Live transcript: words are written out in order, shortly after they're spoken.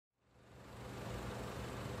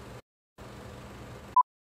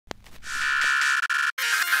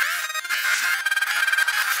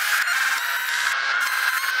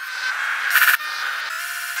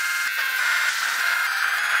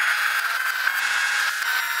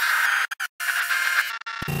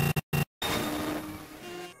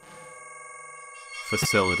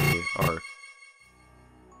Facility Arc.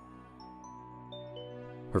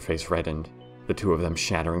 Her face reddened, the two of them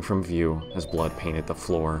shattering from view as blood painted the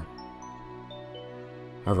floor.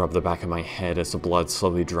 I rubbed the back of my head as the blood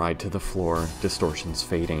slowly dried to the floor, distortions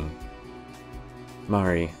fading.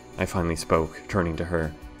 "Mari," I finally spoke, turning to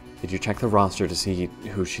her. "Did you check the roster to see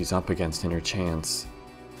who she's up against in her chance?"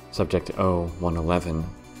 Subject O-111,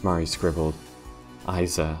 Mari scribbled.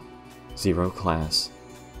 Isa, 0 class.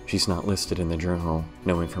 She's not listed in the journal,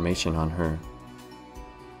 no information on her.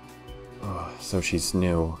 Oh, so she's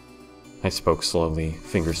new. I spoke slowly,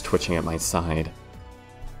 fingers twitching at my side.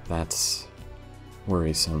 That's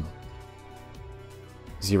worrisome.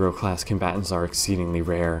 0 class combatants are exceedingly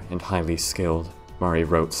rare and highly skilled, Mari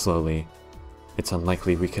wrote slowly. It's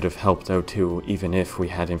unlikely we could have helped O2 even if we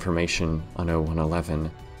had information on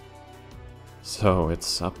O-111. So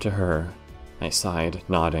it's up to her, I sighed,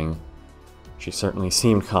 nodding. She certainly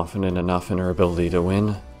seemed confident enough in her ability to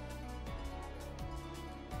win.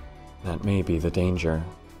 That may be the danger.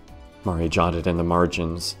 Mari jotted in the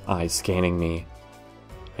margins, eyes scanning me.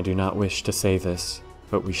 I do not wish to say this,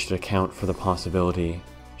 but we should account for the possibility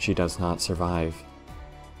she does not survive.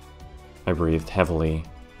 I breathed heavily,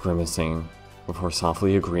 grimacing, before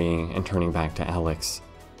softly agreeing and turning back to Alex.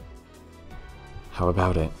 How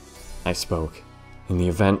about it? I spoke. In the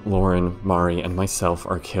event Lauren, Mari, and myself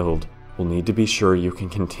are killed, we'll need to be sure you can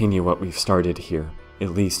continue what we've started here, at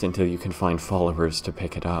least until you can find followers to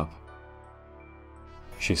pick it up.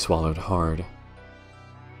 She swallowed hard.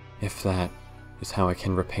 If that is how I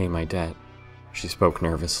can repay my debt, she spoke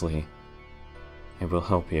nervously, I will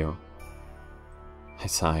help you. I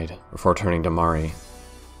sighed, before turning to Mari.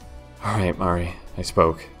 Alright, Mari, I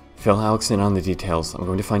spoke. Fill Alex in on the details. I'm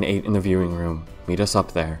going to find 8 in the viewing room. Meet us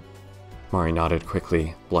up there. Mari nodded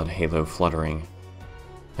quickly, blood halo fluttering.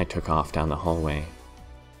 I took off down the hallway.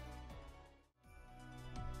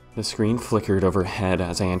 The screen flickered overhead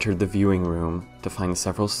as I entered the viewing room to find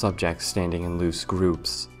several subjects standing in loose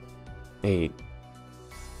groups. 8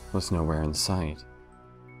 was nowhere in sight.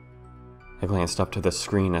 I glanced up to the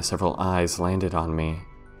screen as several eyes landed on me.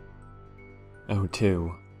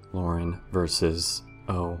 O2, Lauren versus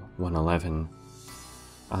O-111.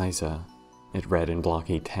 Isa, it read in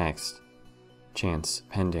blocky text. Chance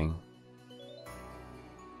pending.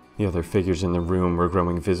 The other figures in the room were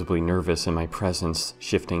growing visibly nervous in my presence,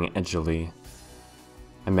 shifting edgily.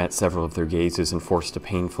 I met several of their gazes and forced a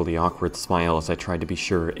painfully awkward smile as I tried to be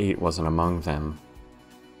sure 8 wasn't among them.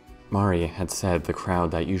 Mari had said the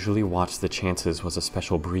crowd that usually watched the chances was a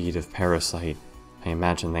special breed of parasite. I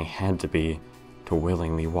imagined they had to be, to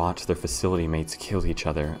willingly watch their facility mates kill each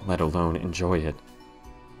other, let alone enjoy it.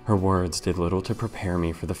 Her words did little to prepare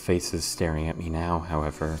me for the faces staring at me now,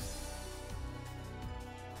 however.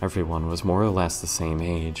 Everyone was more or less the same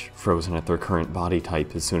age, frozen at their current body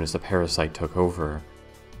type as soon as the parasite took over.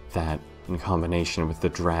 That, in combination with the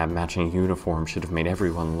drab matching uniform, should have made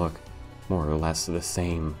everyone look more or less the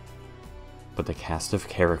same. But the cast of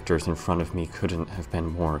characters in front of me couldn't have been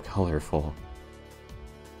more colorful.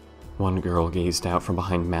 One girl gazed out from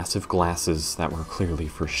behind massive glasses that were clearly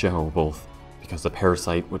for show, both because the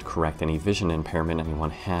parasite would correct any vision impairment anyone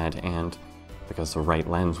had, and because the right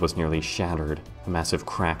lens was nearly shattered, a massive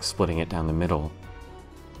crack splitting it down the middle.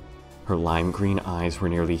 Her lime green eyes were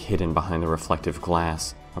nearly hidden behind the reflective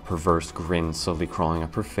glass, a perverse grin slowly crawling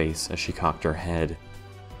up her face as she cocked her head.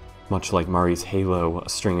 Much like Mari's halo, a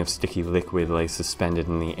string of sticky liquid lay suspended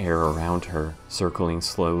in the air around her, circling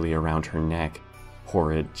slowly around her neck,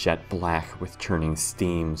 horrid jet black with churning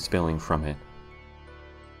steam spilling from it.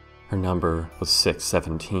 Her number was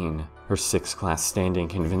 617, her 6th class standing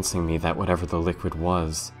convincing me that whatever the liquid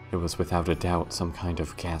was, it was without a doubt some kind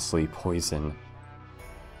of ghastly poison.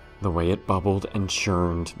 The way it bubbled and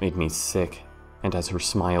churned made me sick, and as her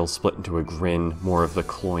smile split into a grin, more of the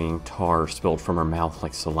cloying tar spilled from her mouth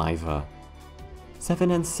like saliva.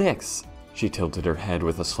 7 and 6, she tilted her head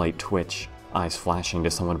with a slight twitch, eyes flashing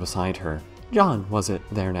to someone beside her. John, was it,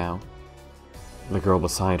 there now? The girl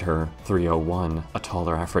beside her, 301, a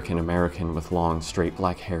taller African-American with long, straight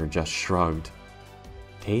black hair, just shrugged.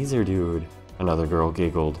 Taser dude, another girl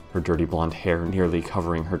giggled, her dirty blonde hair nearly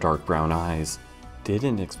covering her dark brown eyes.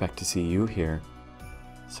 Didn't expect to see you here.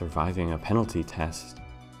 Surviving a penalty test.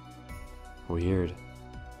 Weird.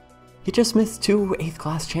 You just missed 2 8th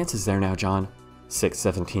class chances there now, John.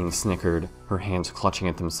 617 snickered, her hands clutching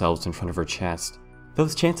at themselves in front of her chest.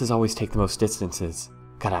 Those chances always take the most distances.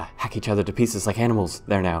 Gotta hack each other to pieces like animals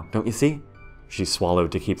there now, don't you see? She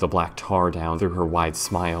swallowed to keep the black tar down through her wide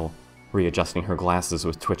smile, readjusting her glasses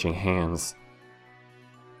with twitching hands.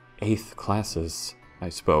 8th classes, I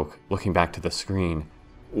spoke, looking back to the screen.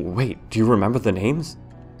 Wait, do you remember the names?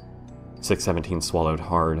 617 swallowed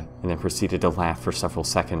hard, and then proceeded to laugh for several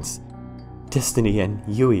seconds. Destiny and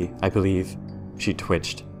Yui, I believe. She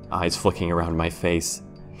twitched, eyes flicking around my face.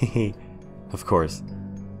 Hehe, of course.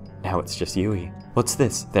 Now it's just Yui. What's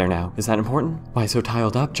this? There now. Is that important? Why so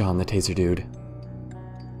tiled up, John the Taser Dude?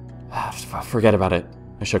 Forget about it.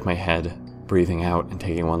 I shook my head, breathing out and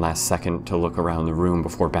taking one last second to look around the room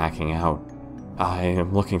before backing out. I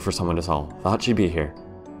am looking for someone to solve. Thought she'd be here.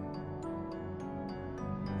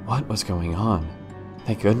 What was going on?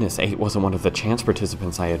 Thank goodness 8 wasn't one of the chance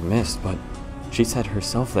participants I had missed, but she said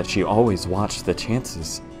herself that she always watched the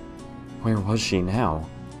chances. Where was she now?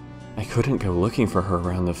 I couldn't go looking for her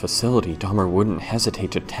around the facility. Dahmer wouldn't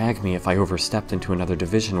hesitate to tag me if I overstepped into another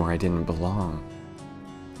division where I didn't belong.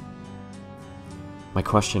 My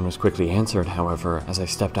question was quickly answered, however, as I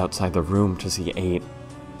stepped outside the room to see 8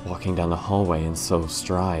 walking down the hallway in slow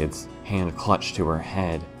strides, hand clutched to her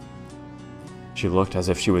head. She looked as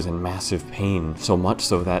if she was in massive pain, so much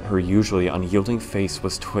so that her usually unyielding face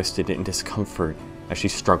was twisted in discomfort as she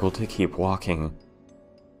struggled to keep walking.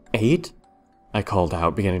 8? I called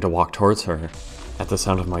out, beginning to walk towards her. At the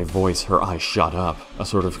sound of my voice, her eyes shot up, a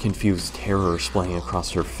sort of confused terror splaying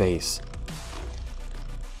across her face.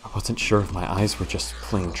 I wasn't sure if my eyes were just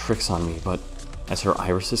playing tricks on me, but as her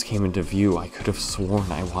irises came into view, I could have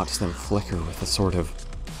sworn I watched them flicker with a sort of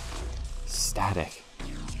static,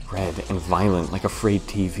 red and violent like a frayed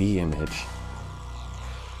TV image.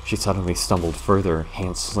 She suddenly stumbled further,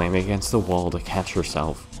 hands slamming against the wall to catch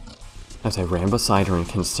herself. As I ran beside her in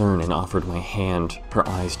concern and offered my hand, her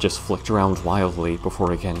eyes just flicked around wildly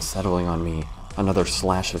before again settling on me, another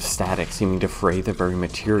slash of static seeming to fray the very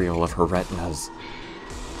material of her retinas.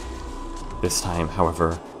 This time,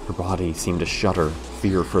 however, her body seemed to shudder,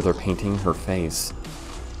 fear further painting her face.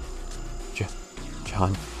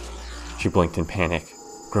 John? She blinked in panic,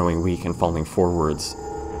 growing weak and falling forwards.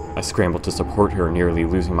 I scrambled to support her, nearly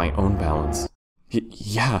losing my own balance.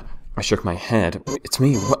 Yeah, I shook my head. It's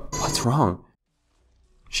me, what's wrong?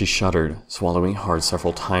 She shuddered, swallowing hard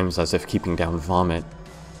several times as if keeping down vomit.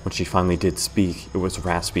 When she finally did speak, it was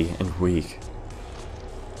raspy and weak.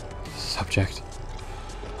 Subject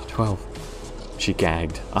 12. She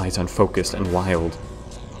gagged, eyes unfocused and wild.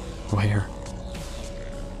 Where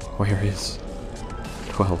is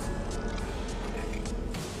 12?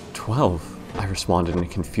 12? I responded in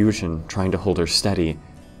confusion, trying to hold her steady.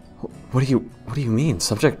 What do you mean?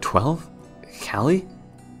 Subject 12? Callie?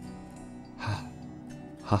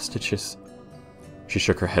 Hostages. She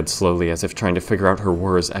shook her head slowly, as if trying to figure out her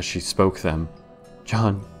words as she spoke them.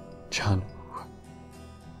 John,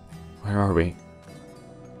 where are we?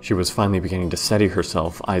 She was finally beginning to steady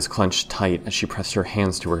herself, eyes clenched tight as she pressed her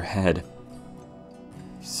hands to her head.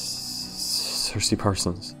 Circe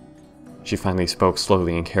Parsons. She finally spoke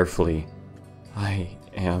slowly and carefully. I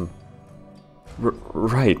am...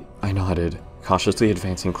 right, I nodded, cautiously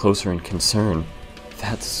advancing closer in concern.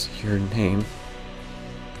 That's your name?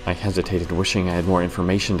 I hesitated, wishing I had more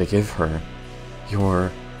information to give her.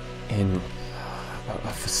 You're in a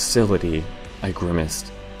facility, I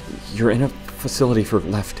grimaced. You're in a facility for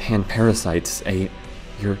left-hand parasites,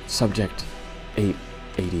 you're subject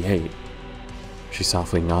 888. She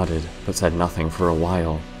softly nodded, but said nothing for a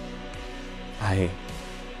while.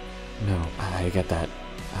 No, I get that.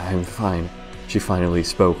 I'm fine. She finally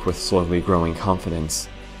spoke with slowly growing confidence.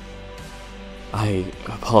 I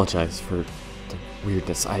apologize for the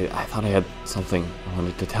weirdness. I thought I had something I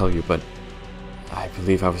wanted to tell you, but I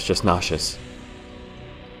believe I was just nauseous.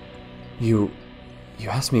 You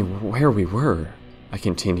asked me where we were, I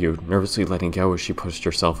continued, nervously letting go as she pushed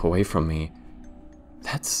herself away from me.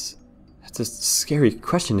 That's a scary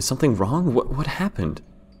question. Is something wrong? What happened?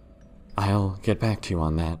 I'll get back to you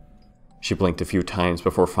on that. She blinked a few times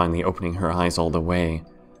before finally opening her eyes all the way.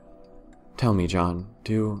 Tell me, John,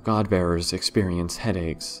 do God-bearers experience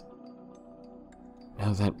headaches?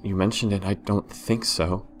 Now that you mentioned it, I don't think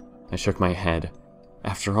so. I shook my head.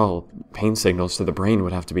 After all, pain signals to the brain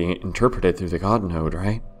would have to be interpreted through the God node,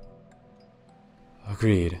 right?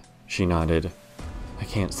 Agreed, she nodded. I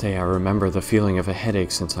can't say I remember the feeling of a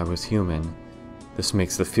headache since I was human. This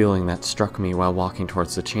makes the feeling that struck me while walking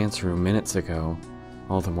towards the chance room minutes ago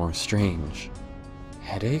all the more strange.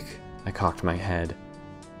 Headache? I cocked my head.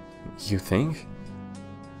 You think?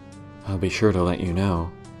 I'll be sure to let you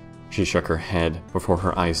know. She shook her head before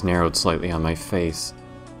her eyes narrowed slightly on my face,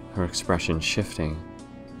 her expression shifting.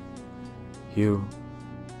 You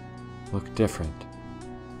look different,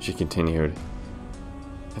 she continued.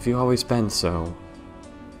 Have you always been so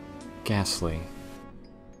ghastly?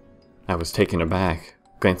 I was taken aback,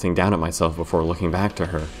 glancing down at myself before looking back to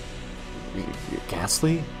her.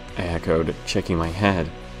 Ghastly? I echoed, shaking my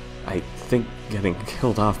head. I think getting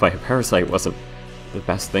killed off by a parasite wasn't the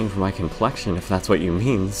best thing for my complexion, if that's what you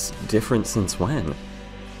mean. Different since when?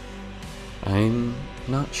 I'm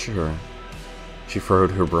not sure. She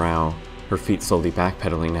furrowed her brow, her feet slowly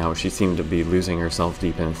backpedaling now as she seemed to be losing herself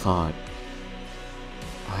deep in thought.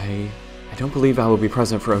 I don't believe I will be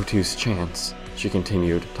present for O2's chance, she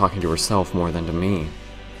continued, talking to herself more than to me.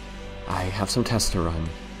 I have some tests to run.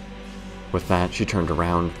 With that, she turned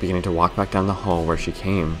around, beginning to walk back down the hall where she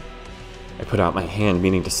came. I put out my hand,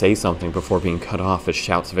 meaning to say something before being cut off as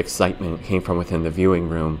shouts of excitement came from within the viewing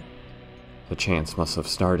room. The chance must have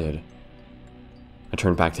started. I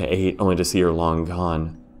turned back to 8, only to see her long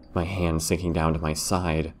gone, my hand sinking down to my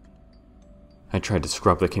side. I tried to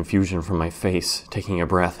scrub the confusion from my face, taking a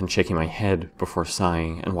breath and shaking my head before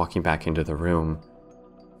sighing and walking back into the room.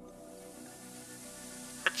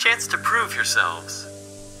 A chance to prove yourselves.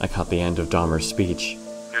 I caught the end of Dahmer's speech.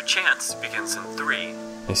 Your chance begins in 3.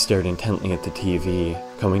 I stared intently at the TV,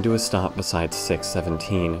 coming to a stop beside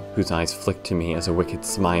 617, whose eyes flicked to me as a wicked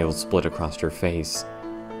smile split across her face.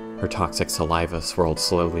 Her toxic saliva swirled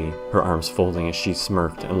slowly, her arms folding as she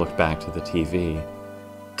smirked and looked back to the TV.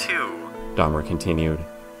 2. Dahmer continued.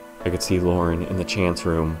 I could see Lauren in the chance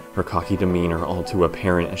room, her cocky demeanor all too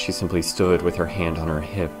apparent as she simply stood with her hand on her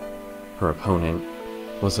hip. Her opponent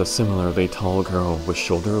was a similarly tall girl with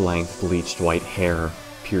shoulder-length bleached white hair,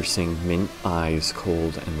 piercing mint eyes,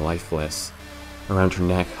 cold and lifeless. Around her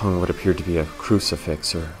neck hung what appeared to be a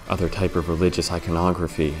crucifix or other type of religious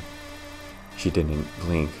iconography. She didn't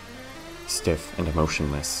blink, stiff and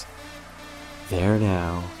emotionless. There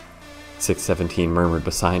now, 617 murmured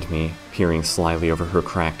beside me, peering slyly over her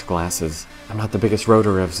cracked glasses. I'm not the biggest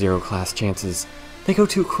rotor of zero-class chances. They go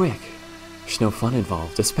too quick. There's no fun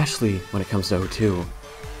involved, especially when it comes to O2.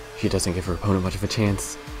 She doesn't give her opponent much of a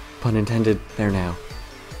chance. Pun intended, there now.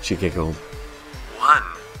 She giggled. 1.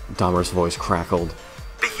 Dahmer's voice crackled.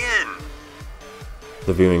 Begin!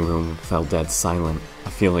 The viewing room fell dead silent,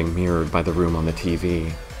 a feeling mirrored by the room on the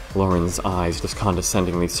TV. Lauren's eyes just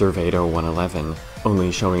condescendingly surveyed 0111,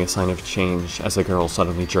 only showing a sign of change as the girl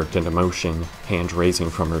suddenly jerked into motion, hand raising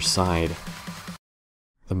from her side.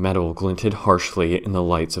 The metal glinted harshly in the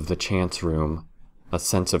lights of the chance room, a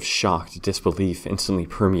sense of shocked disbelief instantly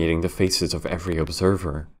permeating the faces of every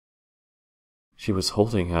observer. She was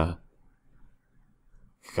holding a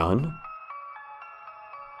gun?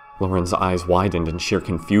 Lauren's eyes widened in sheer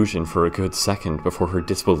confusion for a good second before her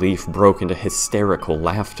disbelief broke into hysterical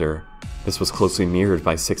laughter. This was closely mirrored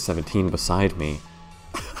by 617 beside me.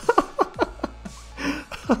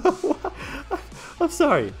 I'm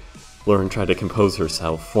sorry. Lauren tried to compose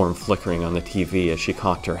herself, form flickering on the TV as she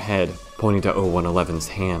cocked her head, pointing to 0111's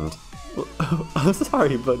hand. I'm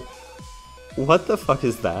sorry, but what the fuck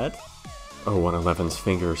is that? 0111's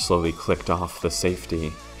finger slowly clicked off the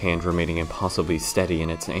safety, hand remaining impossibly steady in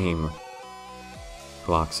its aim.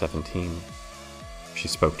 Glock 17. She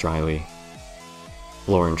spoke dryly.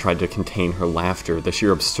 Lauren tried to contain her laughter, the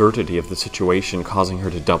sheer absurdity of the situation causing her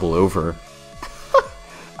to double over.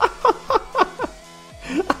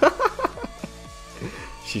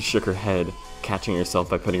 She shook her head, catching herself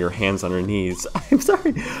by putting her hands on her knees. I'm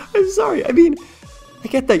sorry, I mean, I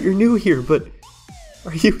get that you're new here, but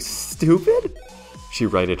are you stupid? She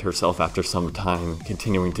righted herself after some time,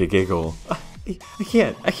 continuing to giggle. I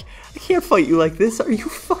can't fight you like this. Are you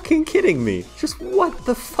fucking kidding me? Just what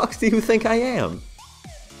the fuck do you think I am?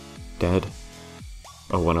 Dead?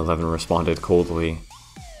 0111 responded coldly.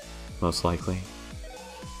 Most likely.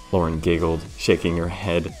 Lauren giggled, shaking her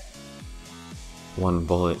head. One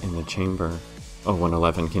bullet in the chamber.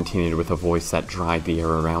 0111 continued with a voice that dried the air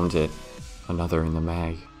around it. Another in the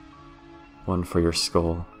mag. One for your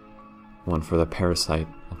skull. One for the parasite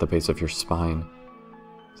at the base of your spine.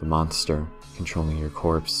 The monster controlling your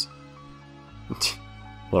corpse.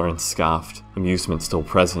 Lauren scoffed, amusement still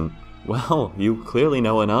present. Well, you clearly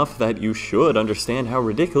know enough that you should understand how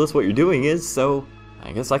ridiculous what you're doing is, so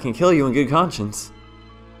I guess I can kill you in good conscience.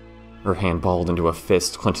 Her hand balled into a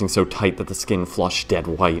fist, clenching so tight that the skin flushed dead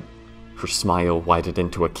white. Her smile widened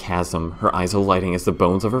into a chasm, her eyes alighting as the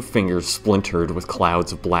bones of her fingers splintered with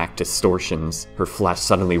clouds of black distortions, her flesh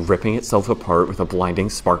suddenly ripping itself apart with a blinding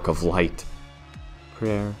spark of light.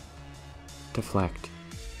 Prayer. Deflect.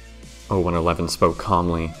 0111 spoke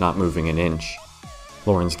calmly, not moving an inch.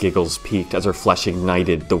 Lauren's giggles peaked as her flesh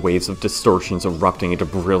ignited, the waves of distortions erupting into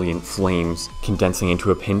brilliant flames, condensing into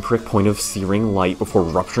a pinprick point of searing light before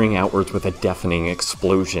rupturing outwards with a deafening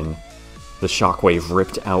explosion. The shockwave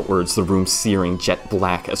ripped outwards, the room searing jet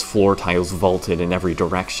black as floor tiles vaulted in every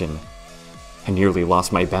direction. I nearly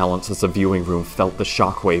lost my balance as the viewing room felt the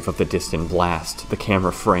shockwave of the distant blast, the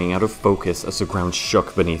camera fraying out of focus as the ground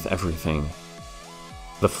shook beneath everything.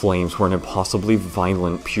 The flames were an impossibly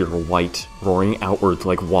violent pure white, roaring outward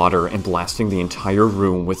like water and blasting the entire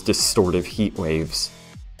room with distortive heat waves.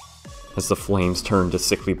 As the flames turned to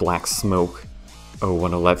sickly black smoke,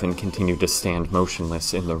 O-111 continued to stand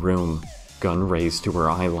motionless in the room, gun raised to her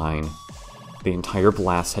eyeline. The entire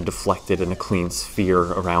blast had deflected in a clean sphere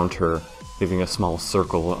around her, leaving a small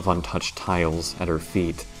circle of untouched tiles at her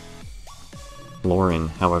feet. Lauren,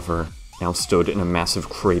 however, now stood in a massive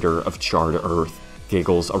crater of charred earth,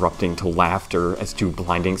 giggles erupting to laughter as two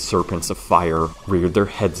blinding serpents of fire reared their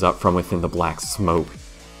heads up from within the black smoke.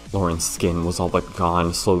 Lauren's skin was all but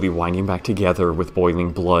gone, slowly winding back together with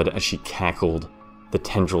boiling blood as she cackled. The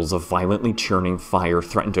tendrils of violently churning fire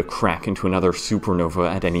threatened to crack into another supernova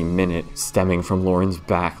at any minute, stemming from Lauren's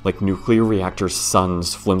back like nuclear reactor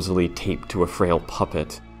suns flimsily taped to a frail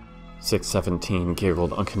puppet. 617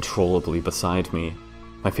 giggled uncontrollably beside me.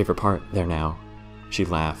 "My favorite part there now," she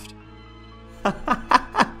laughed.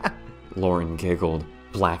 Lauren giggled,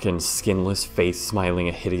 blackened, skinless face smiling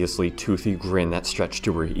a hideously toothy grin that stretched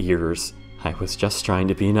to her ears. "I was just trying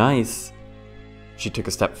to be nice." She took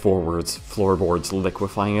a step forwards, floorboards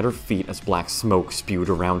liquefying at her feet as black smoke spewed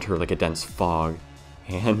around her like a dense fog.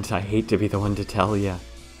 "And I hate to be the one to tell ya."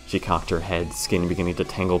 She cocked her head, skin beginning to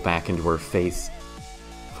tangle back into her face.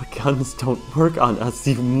 "But guns don't work on us,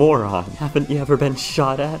 you moron! Haven't you ever been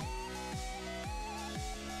shot at?"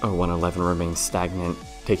 O-111 remained stagnant,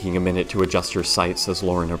 taking a minute to adjust her sights as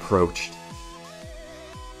Lauren approached.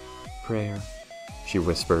 "Prayer," she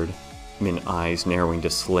whispered, min eyes narrowing to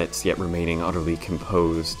slits yet remaining utterly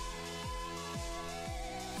composed.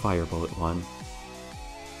 "Firebullet 1."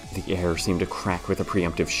 The air seemed to crack with a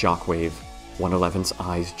preemptive shockwave, 111's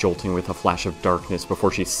eyes jolting with a flash of darkness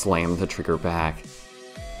before she slammed the trigger back.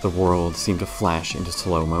 The world seemed to flash into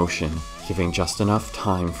slow motion, giving just enough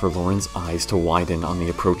time for Lauren's eyes to widen on the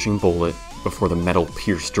approaching bullet before the metal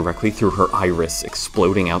pierced directly through her iris,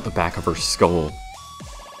 exploding out the back of her skull.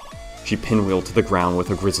 She pinwheeled to the ground with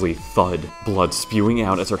a grisly thud, blood spewing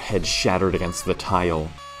out as her head shattered against the tile.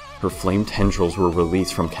 Her flame tendrils were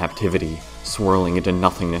released from captivity, swirling into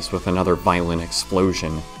nothingness with another violent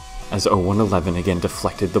explosion. As O-111 again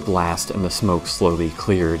deflected the blast and the smoke slowly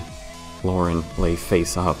cleared, Lauren lay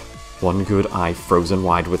face up, one good eye frozen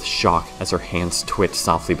wide with shock as her hands twitched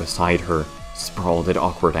softly beside her, sprawled at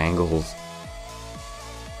awkward angles.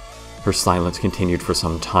 Her silence continued for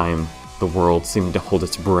some time, the world seeming to hold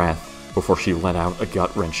its breath, before she let out a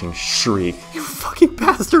gut-wrenching shriek. "You fucking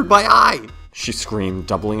bastard, my eye!" she screamed,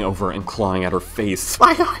 doubling over and clawing at her face.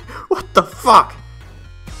 "My eye! What the fuck?"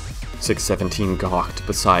 617 gawked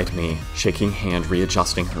beside me, shaking hand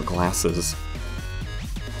readjusting her glasses.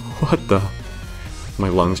 "What the?" My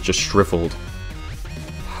lungs just shriveled.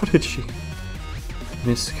 "How did she?"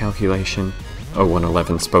 "Miscalculation,"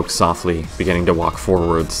 O-111 spoke softly, beginning to walk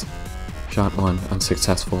forwards. "Shot 1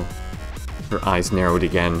 unsuccessful." Her eyes narrowed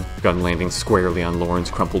again, gun landing squarely on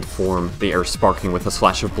Lauren's crumpled form, the air sparking with a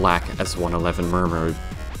slash of black as 111 murmured,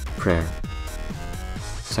 "Prayer."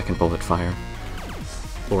 Second bullet fire.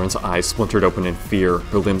 Lauren's eyes splintered open in fear,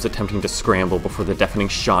 her limbs attempting to scramble before the deafening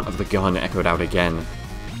shot of the gun echoed out again.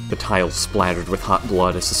 The tiles splattered with hot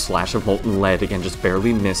blood as a slash of molten lead again just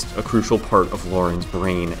barely missed a crucial part of Lauren's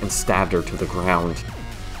brain and stabbed her to the ground.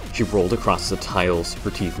 She rolled across the tiles, her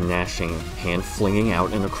teeth gnashing, hand flinging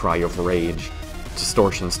out in a cry of rage.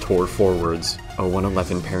 Distortions tore forwards,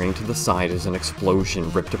 O-111 parrying to the side as an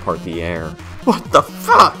explosion ripped apart the air. "What the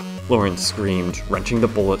fuck?" Lauren screamed, wrenching the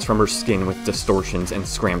bullets from her skin with distortions and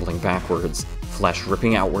scrambling backwards, flesh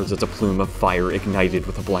ripping outwards as a plume of fire ignited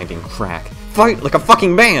with a blinding crack. "Fight like a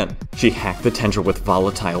fucking man!" She hacked the tendril with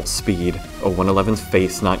volatile speed, O-111's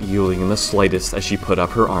face not yielding in the slightest as she put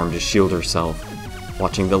up her arm to shield herself.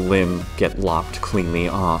 Watching the limb get lopped cleanly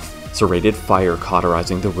off, serrated fire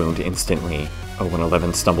cauterizing the wound instantly.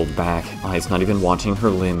 O-111 stumbled back, eyes not even watching her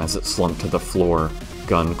limb as it slumped to the floor,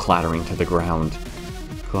 gun clattering to the ground.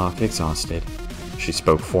 "Clock exhausted," she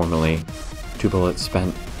spoke formally. "2 bullets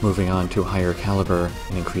spent, moving on to a higher caliber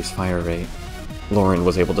and increased fire rate." Lauren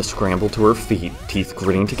was able to scramble to her feet, teeth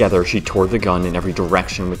gritting together. She tore the gun in every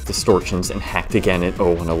direction with distortions and hacked again at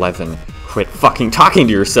O-111. "Quit fucking talking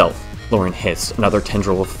to yourself!" Lauren hissed, another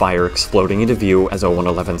tendril of fire exploding into view as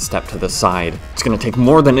O-111 stepped to the side. "It's gonna take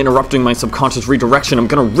more than interrupting my subconscious redirection. I'm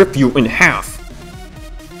gonna rip you in half!"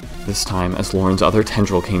 This time, as Lauren's other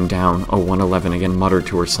tendril came down, O-111 again muttered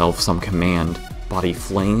to herself some command, body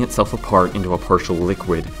flaying itself apart into a partial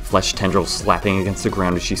liquid, flesh tendrils slapping against the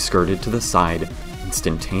ground as she skirted to the side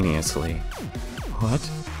instantaneously. "What?"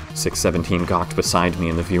 617 gawked beside me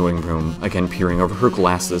in the viewing room, again peering over her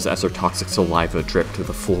glasses as her toxic saliva dripped to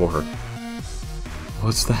the floor.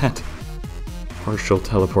 What's that? Partial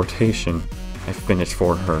teleportation. I finished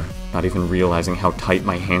for her, not even realizing how tight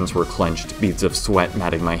my hands were clenched, beads of sweat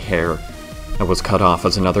matting my hair. I was cut off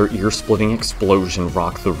as another ear-splitting explosion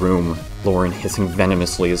rocked the room, Lauren hissing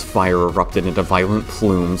venomously as fire erupted into violent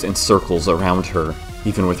plumes and circles around her.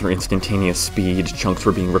 Even with her instantaneous speed, chunks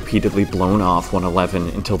were being repeatedly blown off 111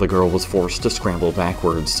 until the girl was forced to scramble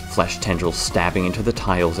backwards, flesh tendrils stabbing into the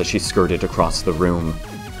tiles as she skirted across the room.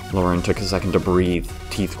 Lauren took a second to breathe,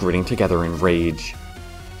 teeth gritting together in rage.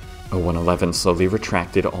 0111 slowly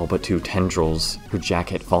retracted all but 2 tendrils, her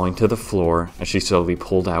jacket falling to the floor as she slowly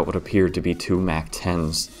pulled out what appeared to be 2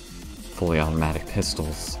 MAC-10s, fully automatic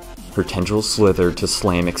pistols. Her tendrils slithered to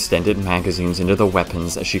slam extended magazines into the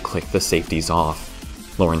weapons as she clicked the safeties off.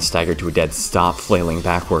 Lauren staggered to a dead stop, flailing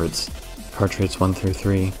backwards. Cartridge 1 through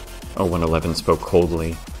 3. 0111 spoke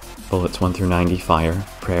coldly. Bullets 1 through 90 fire.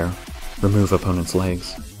 Prayer. Remove opponent's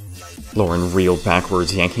legs. Lauren reeled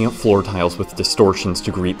backwards, yanking up floor tiles with distortions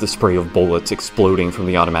to greet the spray of bullets exploding from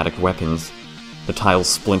the automatic weapons. The tiles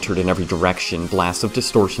splintered in every direction, blasts of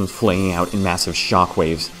distortions flaying out in massive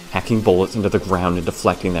shockwaves, hacking bullets into the ground and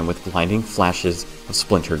deflecting them with blinding flashes of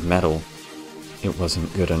splintered metal. It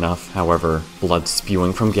wasn't good enough, however, blood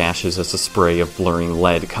spewing from gashes as a spray of blurring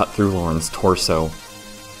lead cut through Lauren's torso.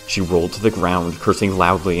 She rolled to the ground, cursing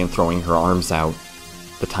loudly and throwing her arms out.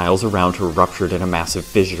 The tiles around her ruptured in a massive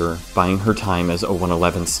fissure, buying her time as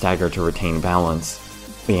 0111 staggered to retain balance.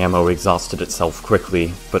 The ammo exhausted itself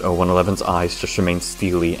quickly, but 0111's eyes just remained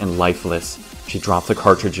steely and lifeless. She dropped the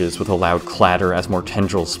cartridges with a loud clatter as more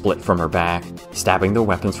tendrils split from her back, stabbing the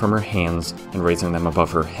weapons from her hands and raising them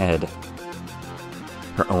above her head.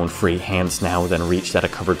 Her own free hands now then reached at a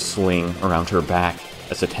covered sling around her back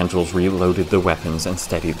as the tendrils reloaded the weapons and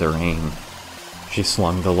steadied their aim. She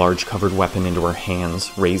slung the large covered weapon into her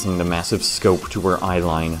hands, raising the massive scope to her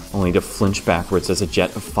eyeline, only to flinch backwards as a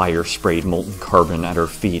jet of fire sprayed molten carbon at her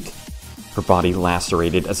feet. Her body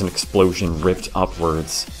lacerated as an explosion ripped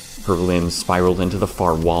upwards. Her limbs spiraled into the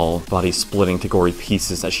far wall, body splitting to gory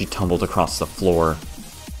pieces as she tumbled across the floor.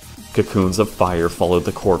 Cocoons of fire followed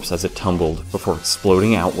the corpse as it tumbled, before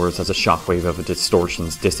exploding outwards as a shockwave of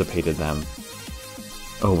distortions dissipated them.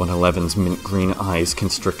 0111's mint green eyes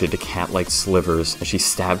constricted to cat-like slivers as she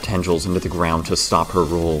stabbed tendrils into the ground to stop her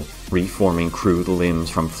roll, reforming crude limbs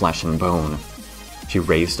from flesh and bone. She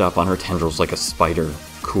raised up on her tendrils like a spider,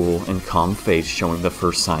 cool and calm face showing the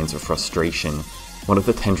first signs of frustration. One of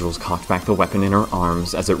the tendrils cocked back the weapon in her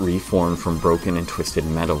arms as it reformed from broken and twisted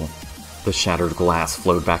metal. The shattered glass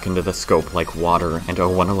flowed back into the scope like water, and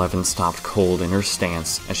 0111 stopped cold in her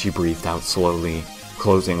stance as she breathed out slowly,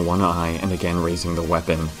 closing one eye and again raising the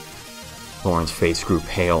weapon. Lauren's face grew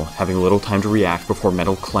pale, having little time to react before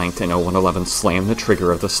metal clanked and 0111 slammed the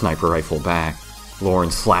trigger of the sniper rifle back.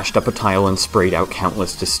 Lauren slashed up a tile and sprayed out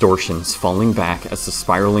countless distortions, falling back as the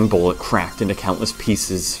spiraling bullet cracked into countless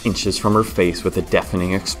pieces inches from her face with a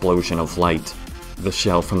deafening explosion of light. The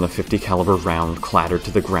shell from the .50 caliber round clattered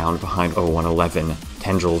to the ground behind 0111,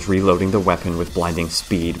 tendrils reloading the weapon with blinding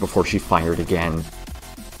speed before she fired again.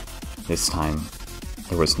 This time,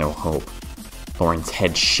 there was no hope. Lauren's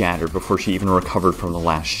head shattered before she even recovered from the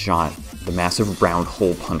last shot. The massive round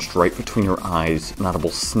hole punched right between her eyes, an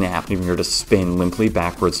audible snap leaving her to spin limply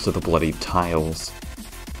backwards to the bloodied tiles.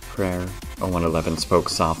 Prayer, 0111 spoke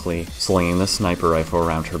softly, slinging the sniper rifle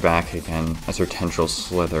around her back again as her tendrils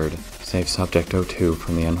slithered. Save Subject 02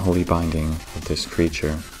 from the unholy binding of this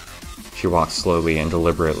creature. She walked slowly and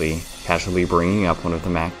deliberately, casually bringing up one of the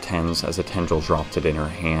MAC-10s as a tendril dropped it in her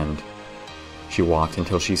hand. She walked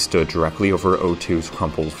until she stood directly over 02's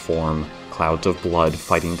crumpled form, clouds of blood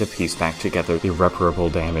fighting to piece back together the irreparable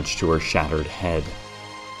damage to her shattered head.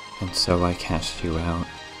 And so I cast you out,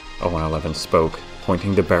 0111 spoke,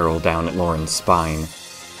 pointing the barrel down at Lauren's spine,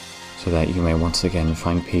 so that you may once again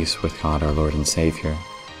find peace with God our Lord and Savior,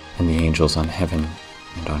 and the angels on heaven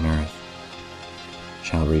and on earth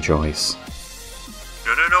shall rejoice.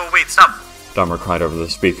 No, wait, stop! Dahmer cried over the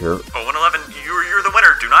speaker. 0111, you're the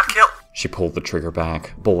winner, do not kill! She pulled the trigger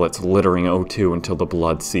back, bullets littering 02 until the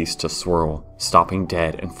blood ceased to swirl, stopping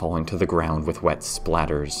dead and falling to the ground with wet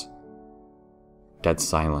splatters. Dead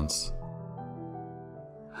silence.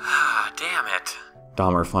 Ah, damn it.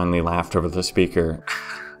 Dahmer finally laughed over the speaker.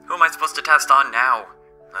 Who am I supposed to test on now?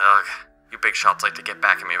 Ugh, you big shots like to get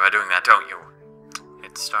back at me by doing that, don't you?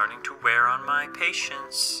 It's starting to wear on my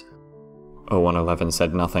patience. 0111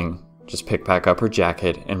 said nothing, just picked back up her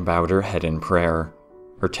jacket and bowed her head in prayer.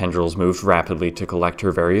 Her tendrils moved rapidly to collect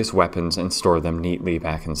her various weapons and store them neatly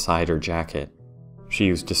back inside her jacket. She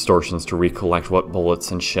used distortions to recollect what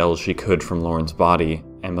bullets and shells she could from Lauren's body,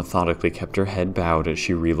 and methodically kept her head bowed as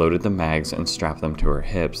she reloaded the mags and strapped them to her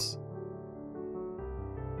hips.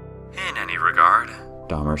 In any regard,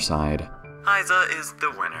 Dahmer sighed. Isa is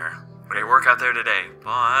the winner. Great work out there today,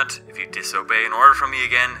 but if you disobey an order from me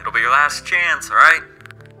again, it'll be your last chance, alright?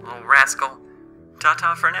 Little rascal.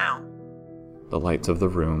 Ta-ta for now. The lights of the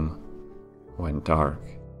room went dark.